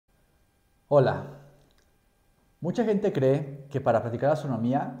Hola, mucha gente cree que para practicar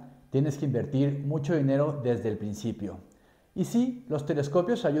astronomía tienes que invertir mucho dinero desde el principio. Y sí, los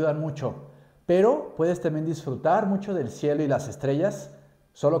telescopios ayudan mucho, pero puedes también disfrutar mucho del cielo y las estrellas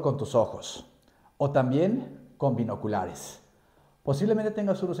solo con tus ojos, o también con binoculares. Posiblemente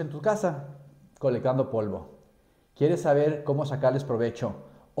tengas unos en tu casa, colectando polvo. ¿Quieres saber cómo sacarles provecho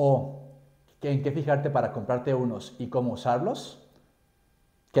o en qué fijarte para comprarte unos y cómo usarlos?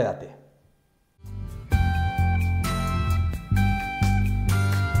 Quédate.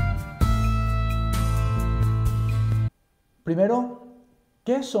 Primero,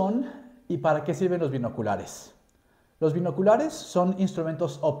 ¿qué son y para qué sirven los binoculares? Los binoculares son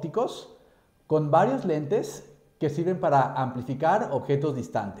instrumentos ópticos con varios lentes que sirven para amplificar objetos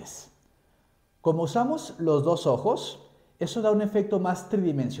distantes. Como usamos los dos ojos, eso da un efecto más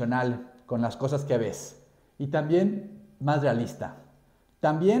tridimensional con las cosas que ves y también más realista.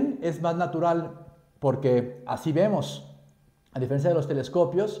 También es más natural porque así vemos, a diferencia de los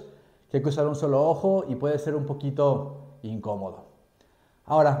telescopios, que hay que usar un solo ojo y puede ser un poquito incómodo.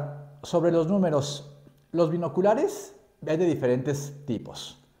 Ahora, sobre los números, los binoculares hay de diferentes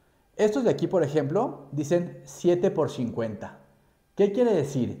tipos. Estos de aquí, por ejemplo, dicen 7 por 50. ¿Qué quiere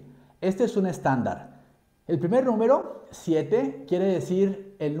decir? Este es un estándar. El primer número, 7, quiere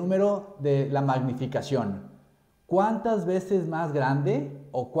decir el número de la magnificación. ¿Cuántas veces más grande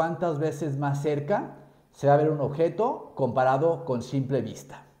o cuántas veces más cerca se va a ver un objeto comparado con simple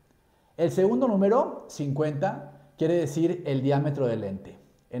vista? El segundo número, 50, quiere decir el diámetro del lente.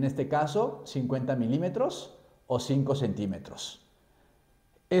 En este caso, 50 milímetros o 5 centímetros.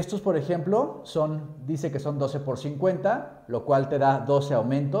 Estos, por ejemplo, dice que son 12 por 50, lo cual te da 12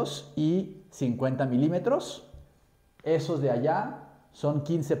 aumentos y 50 milímetros. Esos de allá son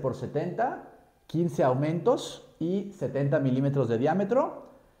 15 por 70, 15 aumentos y 70 milímetros de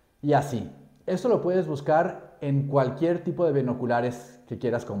diámetro. Y así. Esto lo puedes buscar en cualquier tipo de binoculares que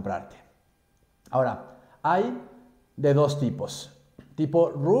quieras comprarte. Ahora, hay de dos tipos, tipo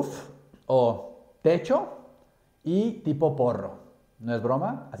roof o techo y tipo porro. No es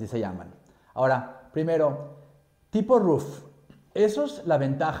broma, así se llaman. Ahora, primero, tipo roof. Esos, la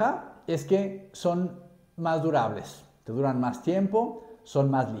ventaja es que son más durables, te duran más tiempo,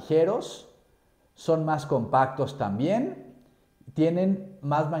 son más ligeros, son más compactos también, tienen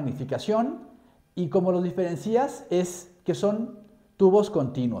más magnificación y como los diferencias es que son tubos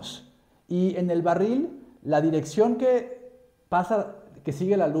continuos y en el barril la dirección que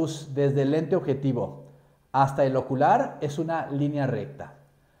sigue la luz desde el lente objetivo hasta el ocular es una línea recta.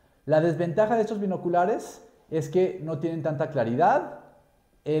 La desventaja de estos binoculares es que no tienen tanta claridad,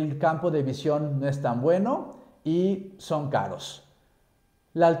 el campo de visión no es tan bueno y son caros.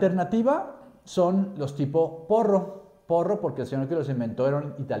 La alternativa son los tipo porro. Porro porque el señor que los inventó era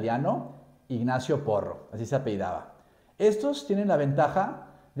un italiano, Ignacio Porro, así se apellidaba. Estos tienen la ventaja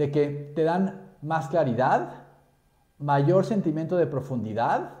de que te dan más claridad, mayor sentimiento de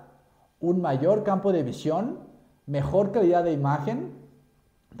profundidad, un mayor campo de visión, mejor calidad de imagen,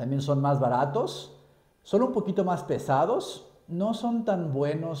 también son más baratos, son un poquito más pesados, no son tan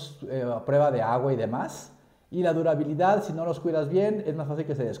buenos a prueba de agua y demás, y la durabilidad, si no los cuidas bien, es más fácil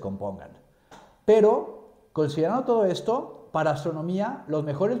que se descompongan. Pero, considerando todo esto, para astronomía, los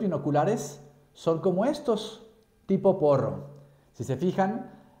mejores binoculares son como estos, tipo porro. Si se fijan,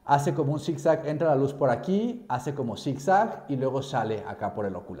 hace como un zigzag, entra la luz por aquí, hace como zigzag y luego sale acá por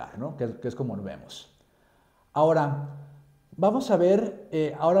el ocular, ¿no? que es como lo vemos. Ahora, vamos a ver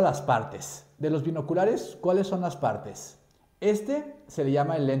ahora las partes. De los binoculares, ¿cuáles son las partes? Este se le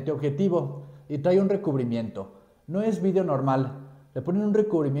llama el lente objetivo y trae un recubrimiento. No es vidrio normal, le ponen un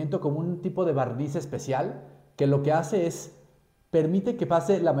recubrimiento como un tipo de barniz especial que lo que hace es permite que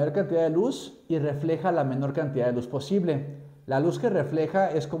pase la mayor cantidad de luz y refleja la menor cantidad de luz posible. La luz que refleja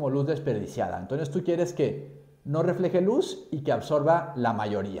es como luz desperdiciada. Entonces tú quieres que no refleje luz y que absorba la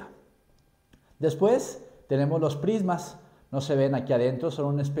mayoría. Después tenemos los prismas. No se ven aquí adentro, son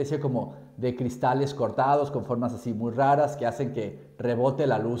una especie como de cristales cortados con formas así muy raras que hacen que rebote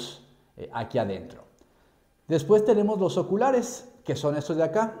la luz aquí adentro. Después tenemos los oculares, que son estos de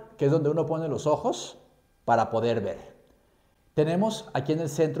acá, que es donde uno pone los ojos para poder ver. Tenemos aquí en el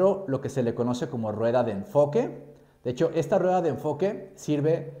centro lo que se le conoce como rueda de enfoque. De hecho, esta rueda de enfoque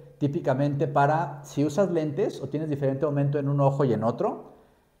sirve típicamente para si usas lentes o tienes diferente aumento en un ojo y en otro.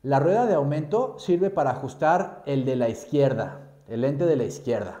 La rueda de aumento sirve para ajustar el de la izquierda, el lente de la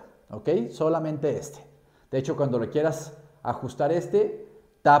izquierda, ¿ok? Solamente este. De hecho, cuando lo quieras ajustar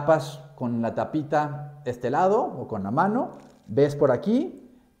tapas con la tapita este lado o con la mano, ves por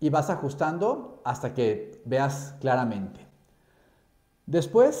aquí y vas ajustando hasta que veas claramente.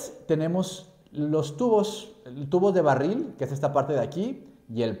 Después tenemos los tubos, el tubo de barril, que es esta parte de aquí,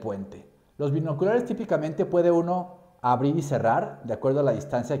 y el puente. Los binoculares típicamente puede uno abrir y cerrar de acuerdo a la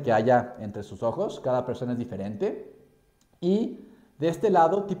distancia que haya entre sus ojos. Cada persona es diferente. Y de este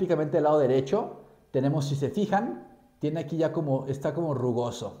lado, típicamente del lado derecho, tenemos, si se fijan, tiene aquí ya como, está como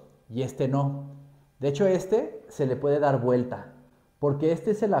rugoso, y este no. De hecho, este se le puede dar vuelta, porque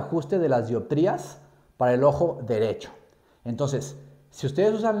este es el ajuste de las dioptrías para el ojo derecho. Entonces, si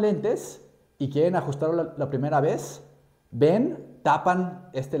ustedes usan lentes y quieren ajustarlo la primera vez, ven, tapan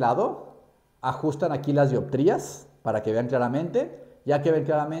este lado, ajustan aquí las dioptrías para que vean claramente. Ya que ven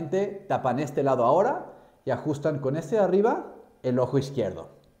claramente, tapan este lado ahora y ajustan con este de arriba el ojo izquierdo.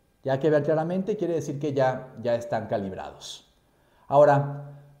 Ya que vean claramente, quiere decir que ya están calibrados.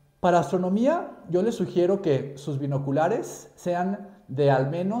 Ahora, para astronomía, yo les sugiero que sus binoculares sean de al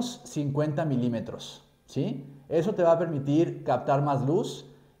menos 50 milímetros, ¿sí? Eso te va a permitir captar más luz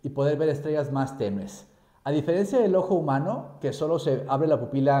y poder ver estrellas más tenues. A diferencia del ojo humano, que solo se abre la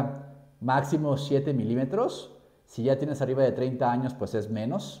pupila máximo 7 milímetros, si ya tienes arriba de 30 años, pues es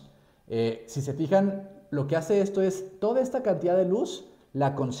menos. Si se fijan, lo que hace esto es toda esta cantidad de luz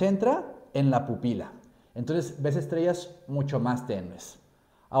la concentra en la pupila. Entonces ves estrellas mucho más tenues.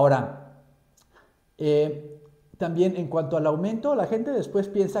 Ahora, también en cuanto al aumento, la gente después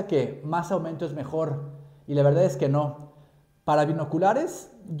piensa que más aumento es mejor, y la verdad es que no. Para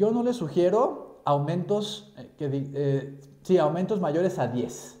binoculares, yo no les sugiero aumentos, aumentos mayores a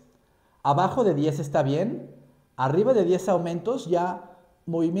 10. Abajo de 10 está bien, arriba de 10 aumentos ya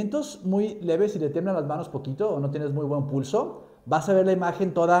movimientos muy leves, si le tiemblan las manos poquito o no tienes muy buen pulso, vas a ver la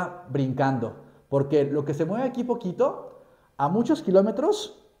imagen toda brincando, porque lo que se mueve aquí poquito, a muchos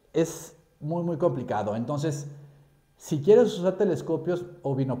kilómetros, es muy complicado. Entonces, si quieres usar telescopios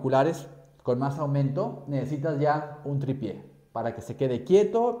o binoculares con más aumento, necesitas ya un tripié para que se quede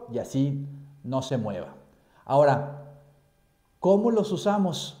quieto y así no se mueva. Ahora, ¿cómo los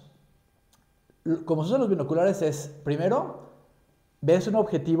usamos? Como se usan los binoculares es, primero, ves un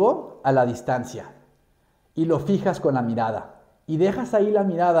objetivo a la distancia y lo fijas con la mirada y dejas ahí la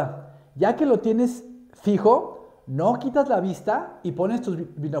mirada. Ya que lo tienes fijo, no quitas la vista y pones tus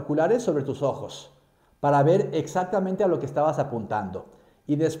binoculares sobre tus ojos para ver exactamente a lo que estabas apuntando.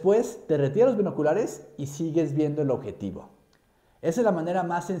 Y después te retiras los binoculares y sigues viendo el objetivo. Esa es la manera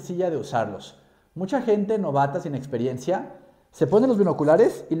más sencilla de usarlos. Mucha gente novata sin experiencia se pone los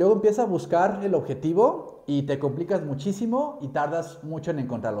binoculares y luego empieza a buscar el objetivo y te complicas muchísimo y tardas mucho en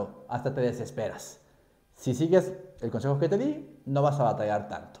encontrarlo, hasta te desesperas. Si sigues el consejo que te di, no vas a batallar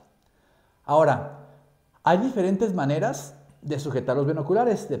tanto. Ahora, hay diferentes maneras de sujetar los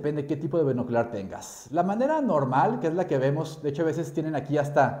binoculares, depende de qué tipo de binocular tengas. La manera normal, que es la que vemos, de hecho a veces tienen aquí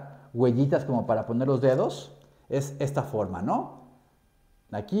hasta huellitas como para poner los dedos, es esta forma, ¿no?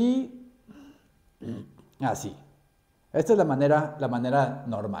 Aquí, así. Esta es la manera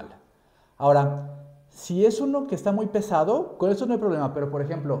normal. Ahora, si es uno que está muy pesado, con esto no hay problema, pero por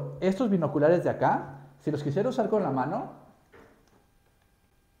ejemplo, estos binoculares de acá, si los quisiera usar con la mano,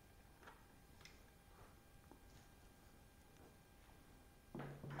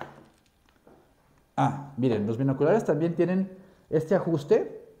 miren, los binoculares también tienen este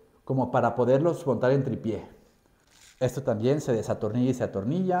ajuste como para poderlos montar en tripié. Esto también se desatornilla y se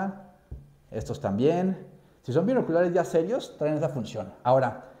atornilla. Estos también. Si son binoculares ya serios, traen esa función.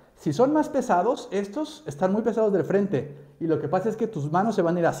 Ahora, si son más pesados, estos están muy pesados del frente y lo que pasa es que tus manos se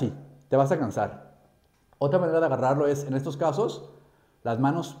van a ir así, te vas a cansar. Otra manera de agarrarlo es, en estos casos, las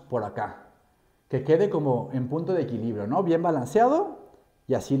manos por acá, que quede como en punto de equilibrio, ¿no? Bien balanceado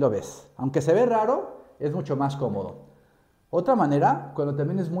y así lo ves. Aunque se ve raro, es mucho más cómodo. Otra manera, cuando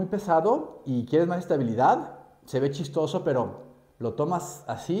también es muy pesado y quieres más estabilidad, se ve chistoso, pero lo tomas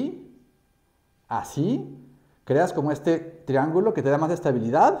así, así, creas como este triángulo que te da más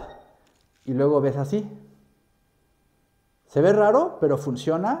estabilidad y luego ves así. Se ve raro, pero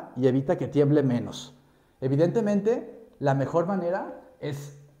funciona y evita que tiemble menos. Evidentemente, la mejor manera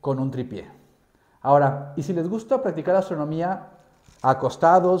es con un tripié. Ahora, y si les gusta practicar astronomía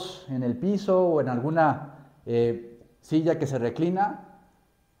acostados en el piso o en alguna silla que se reclina,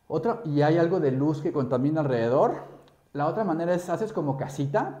 y hay algo de luz que contamina alrededor, la otra manera es, haces como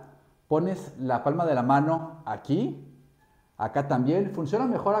casita, pones la palma de la mano aquí, acá también, funciona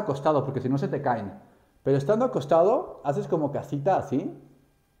mejor acostado porque si no se te caen, pero estando acostado, haces como casita así,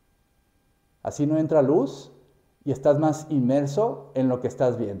 así no entra luz y estás más inmerso en lo que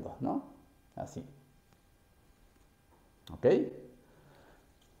estás viendo, ¿no? Así. ¿Ok?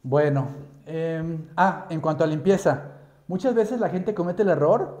 Bueno, en cuanto a limpieza, muchas veces la gente comete el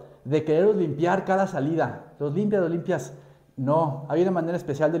error de querer limpiar cada salida. Los limpias. No, hay una manera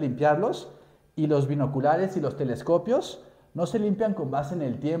especial de limpiarlos y los binoculares y los telescopios no se limpian con base en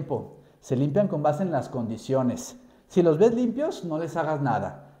el tiempo, se limpian con base en las condiciones. Si los ves limpios, no les hagas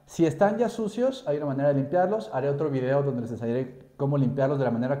nada. Si están ya sucios, hay una manera de limpiarlos. Haré otro video donde les enseñaré cómo limpiarlos de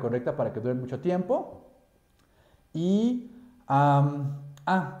la manera correcta para que duren mucho tiempo. Y,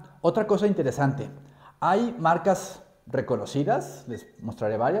 otra cosa interesante. Hay marcas reconocidas, les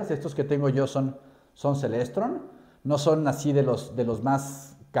mostraré varias. Estos que tengo yo son Celestron. No son así de los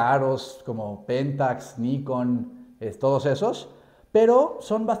más caros como Pentax, Nikon, todos esos. Pero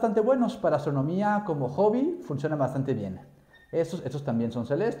son bastante buenos para astronomía como hobby, funcionan bastante bien. Estos también son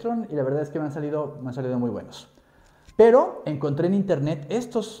Celestron y la verdad es que me han salido muy buenos. Pero encontré en internet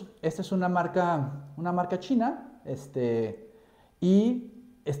estos. Esta es una marca china y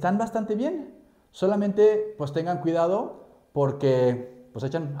están bastante bien. Solamente pues tengan cuidado porque pues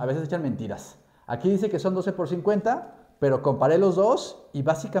a veces echan mentiras. Aquí dice que son 12 por 50, pero comparé los dos y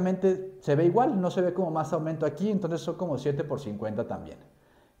básicamente se ve igual, no se ve como más aumento aquí, entonces son como 7 por 50 también.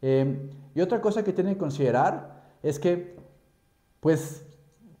 Y otra cosa que tienen que considerar es que pues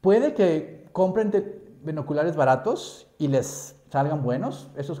puede que compren binoculares baratos y les salgan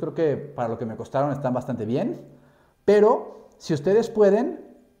buenos. Esos creo que para lo que me costaron están bastante bien. Pero si ustedes pueden,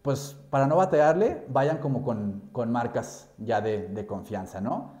 pues para no batallarle, vayan como con marcas ya de confianza,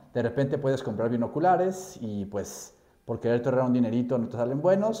 ¿no? De repente puedes comprar binoculares y pues por querer ahorrar un dinerito no te salen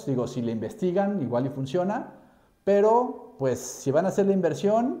buenos. Digo, si le investigan, igual y funciona. Pero pues si van a hacer la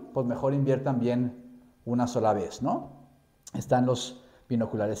inversión, pues mejor inviertan bien una sola vez, ¿no? Están los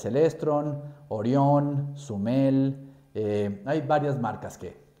binoculares Celestron, Orión, Sumel, hay varias marcas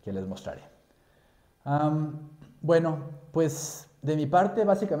que les mostraré. Bueno, pues de mi parte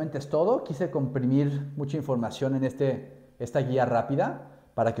básicamente es todo. Quise comprimir mucha información en esta guía rápida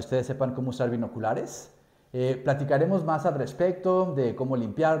para que ustedes sepan cómo usar binoculares. Platicaremos más al respecto de cómo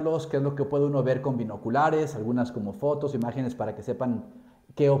limpiarlos, qué es lo que puede uno ver con binoculares, algunas como fotos, imágenes para que sepan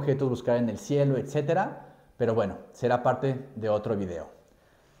qué objetos buscar en el cielo, etcétera. Pero bueno, será parte de otro video.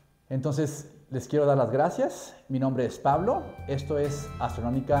 Entonces, les quiero dar las gracias. Mi nombre es Pablo, esto es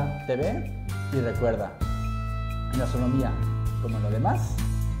Astronómica TV y recuerda, en astronomía, como en lo demás,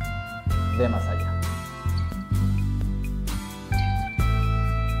 ve más allá.